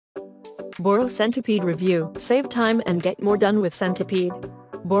Bora Centipede Review. Save time and get more done with Centipede.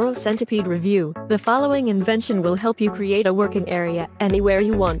 Bora Centipede Review. The following invention will help you create a working area anywhere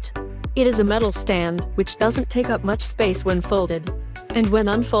you want. It is a metal stand, which doesn't take up much space when folded. And when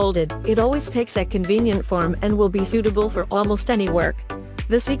unfolded, it always takes a convenient form and will be suitable for almost any work.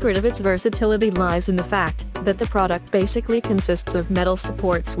 The secret of its versatility lies in the fact that the product basically consists of metal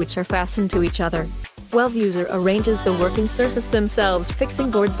supports which are fastened to each other, while the user arranges the working surface themselves,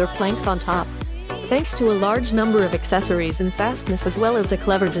 fixing boards or planks on top. Thanks to a large number of accessories and fastness as well as a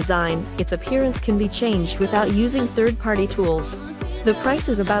clever design, its appearance can be changed without using third-party tools. The price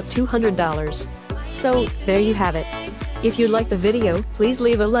is about $200. So, there you have it. If you like the video, please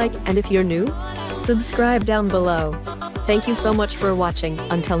leave a like, and if you're new, subscribe down below. Thank you so much for watching.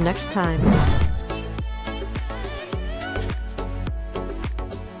 Until next time.